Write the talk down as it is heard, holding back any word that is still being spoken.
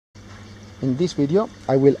In this video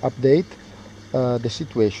I will update the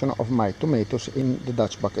situation of my tomatoes in the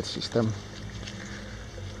Dutch bucket system.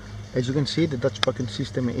 As you can see, the Dutch bucket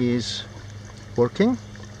system is working,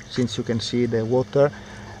 since you can see the water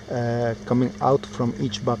coming out from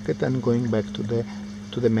each bucket and going back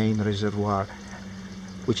to the main reservoir,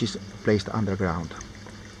 which is placed underground.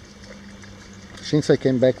 Since I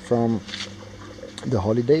came back from the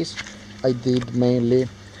holidays, I did mainly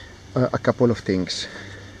a couple of things.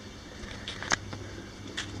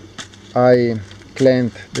 I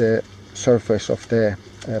cleaned the surface of the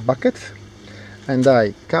bucket, and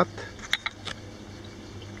I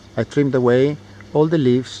trimmed away all the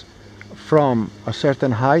leaves from a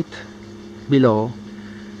certain height below,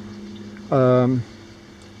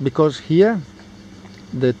 because here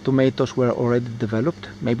the tomatoes were already developed.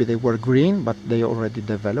 Maybe they were green, but they already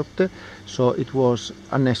developed, so it was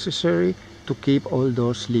unnecessary to keep all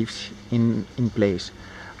those leaves in place.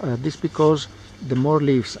 This because the more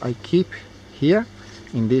leaves I keep here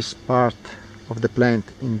in this part of the plant,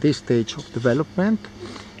 in this stage of development,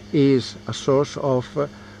 is a source of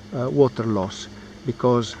water loss,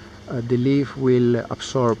 because the leaf will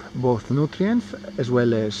absorb both nutrients as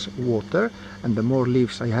well as water, and the more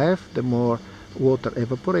leaves I have, the more water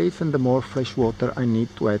evaporates and the more fresh water I need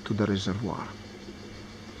to add to the reservoir.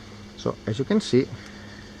 So as you can see,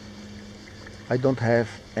 I don't have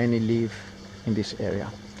any leaf in this area.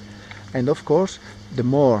 And of course, the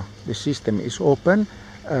more the system is open,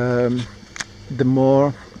 the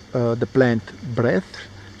more the plant breathes,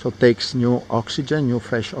 so takes new oxygen, new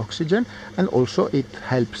fresh oxygen, and also it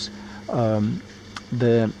helps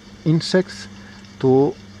the insects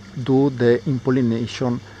to do the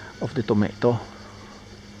impollination of the tomato.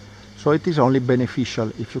 So it is only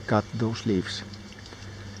beneficial if you cut those leaves.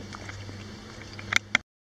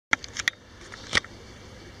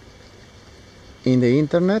 In the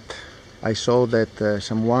internet I saw that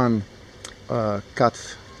someone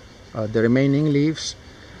cut the remaining leaves,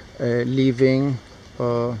 leaving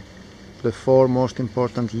the 4 most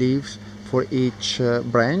important leaves for each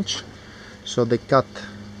branch. So they cut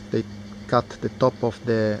the top of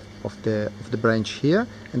the branch here,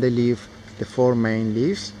 and they leave the 4 main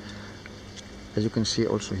leaves, as you can see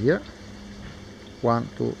also here, 1,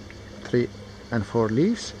 2, 3 and 4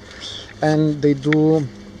 leaves, and they do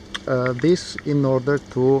this in order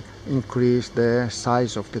to increase the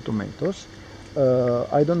size of the tomatoes.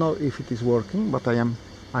 I don't know if it is working, but I'm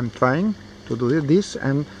trying to do this,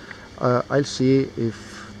 and I'll see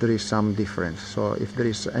if there is some difference. So if there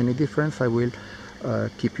is any difference, I will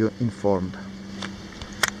keep you informed.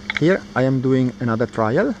 Here I am doing another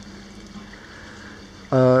trial.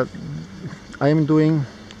 I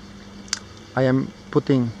am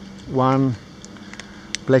putting one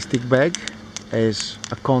plastic bag as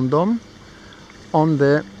a condom on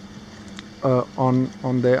the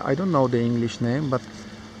I don't know the English name, but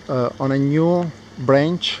on a new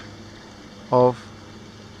branch of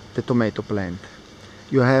the tomato plant.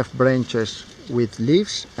 You have branches with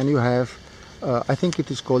leaves, and you have I think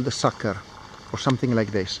it is called a sucker or something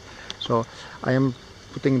like this. So I am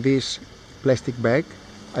putting this plastic bag,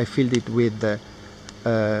 I filled it with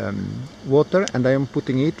water, and I am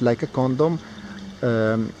putting it like a condom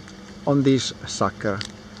on this sucker.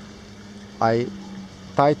 I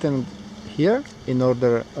tightened here in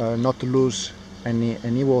order not to lose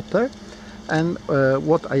any water. And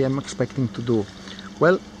what I am expecting to do?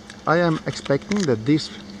 Well, I am expecting that this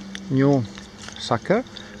new sucker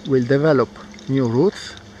will develop new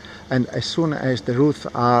roots, and as soon as the roots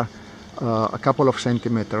are a couple of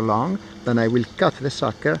centimeters long, then I will cut the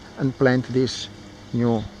sucker and plant this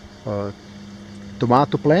new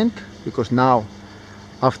tomato plant, because now,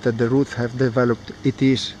 after the roots have developed, it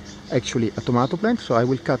is actually a tomato plant. So I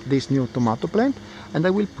will cut this new tomato plant and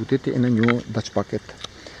I will put it in a new Dutch bucket.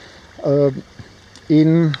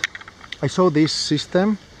 I saw this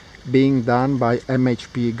system being done by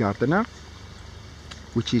MHP Gardener,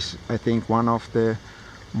 which is, I think, one of the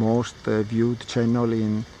most viewed channel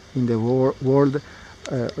in the world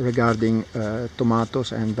regarding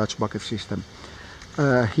tomatoes and Dutch bucket system.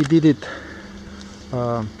 He did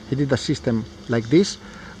a system like this,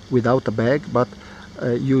 without a bag, but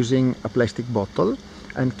using a plastic bottle,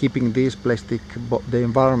 and keeping this the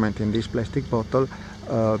environment in this plastic bottle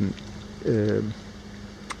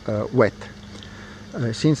wet.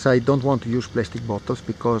 Since I don't want to use plastic bottles,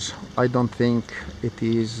 because I don't think it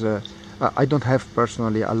is I don't have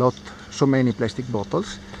personally so many plastic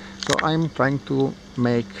bottles, so I'm trying to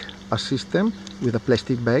make a system with a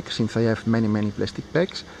plastic bag, since I have many plastic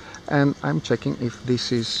bags, and I'm checking if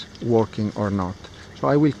this is working or not. So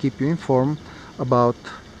I will keep you informed about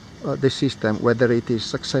the system, whether it is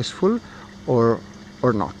successful or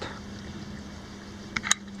not.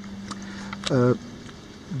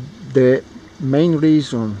 The main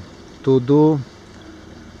reason to do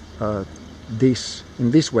this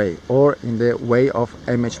in this way, or in the way of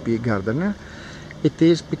MHP gardener, it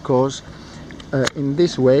is because in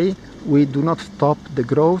this way we do not stop the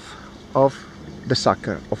growth of the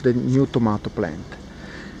sucker of the new tomato plant.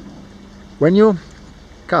 When you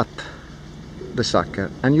cut the sucker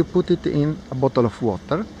and you put it in a bottle of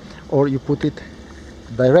water, or you put it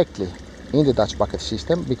directly in the Dutch bucket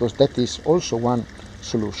system, because that is also one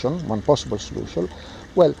solution, one possible solution,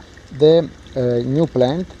 well, the new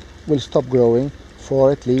plant will stop growing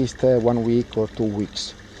for at least 1 week or 2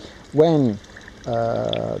 weeks. When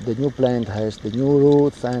the new plant has the new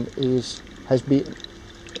roots and is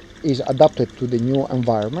adapted to the new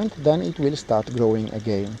environment, then it will start growing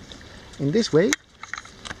again. In this way,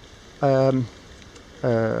 the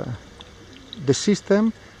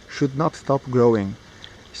system should not stop growing,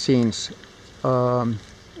 since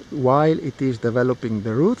while it is developing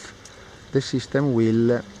the root, the system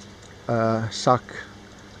will suck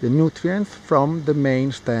the nutrients from the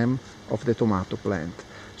main stem of the tomato plant.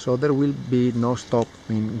 So there will be no stop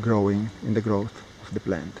in the growth of the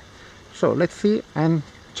plant. So let's see and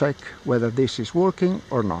check whether this is working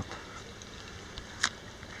or not.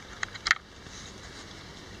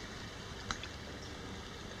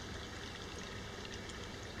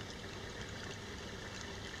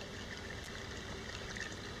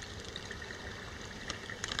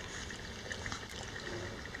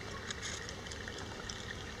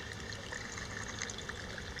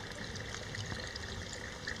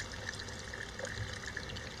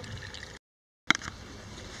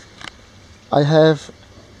 I have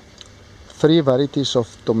 3 varieties of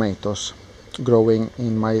tomatoes growing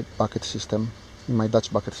in my bucket system, in my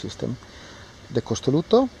Dutch bucket system. The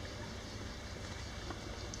Costoluto,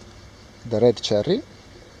 the red cherry,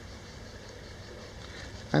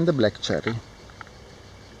 and the black cherry.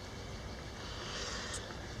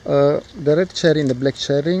 The red cherry and the black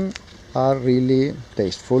cherry are really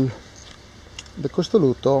tasteful. The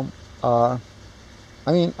Costoluto are,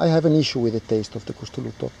 I have an issue with the taste of the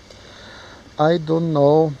Costoluto. I don't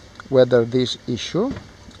know whether this issue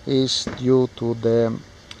is due to the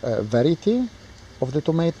variety of the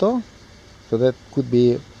tomato, so that could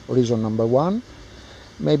be reason number 1.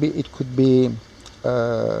 Maybe it could be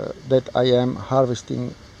that I am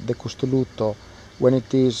harvesting the Costoluto when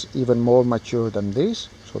it is even more mature than this,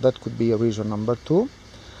 so that could be a reason number 2.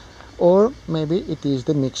 Or maybe it is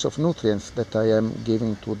the mix of nutrients that I am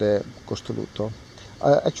giving to the Costoluto.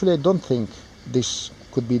 Actually, I don't think this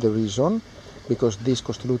could be the reason, because this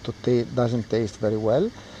Costoluto doesn't taste very well,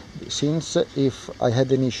 since if I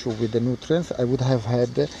had an issue with the nutrients, I would have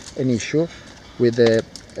had an issue with the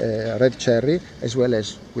red cherry as well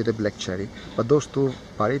as with the black cherry. But those 2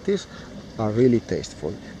 varieties are really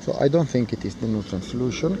tasteful, so I don't think it is the nutrient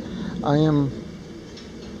solution. I am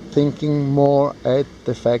thinking more at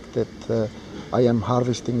the fact that I am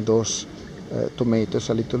harvesting those tomatoes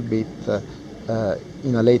a little bit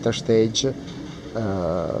in a later stage.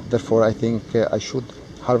 Therefore I think I should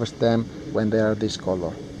harvest them when they are this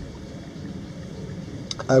color.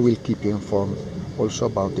 I will keep you informed also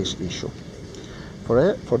about this issue.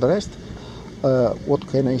 For the rest, what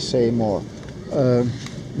can I say more?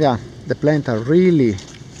 Yeah, the plants are really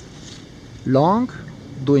long,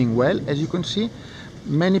 doing well. As you can see,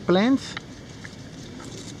 many plants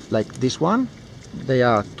like this one, they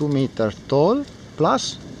are 2 meters tall,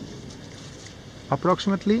 plus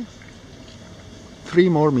approximately 3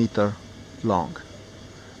 more meters long.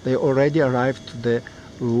 They already arrived to the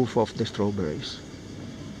roof of the strawberries.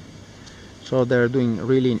 So they're doing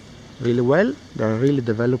really well. They're really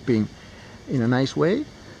developing in a nice way,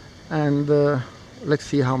 and let's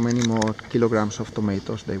see how many more kilograms of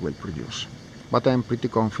tomatoes they will produce. But I'm pretty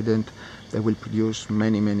confident they will produce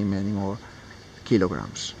many more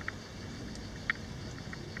kilograms.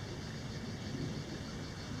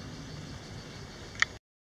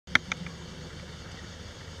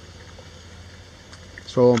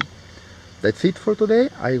 So that's it for today.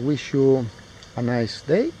 I wish you a nice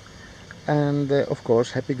day, and of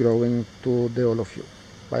course happy growing to all of you.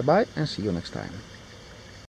 Bye bye, and see you next time.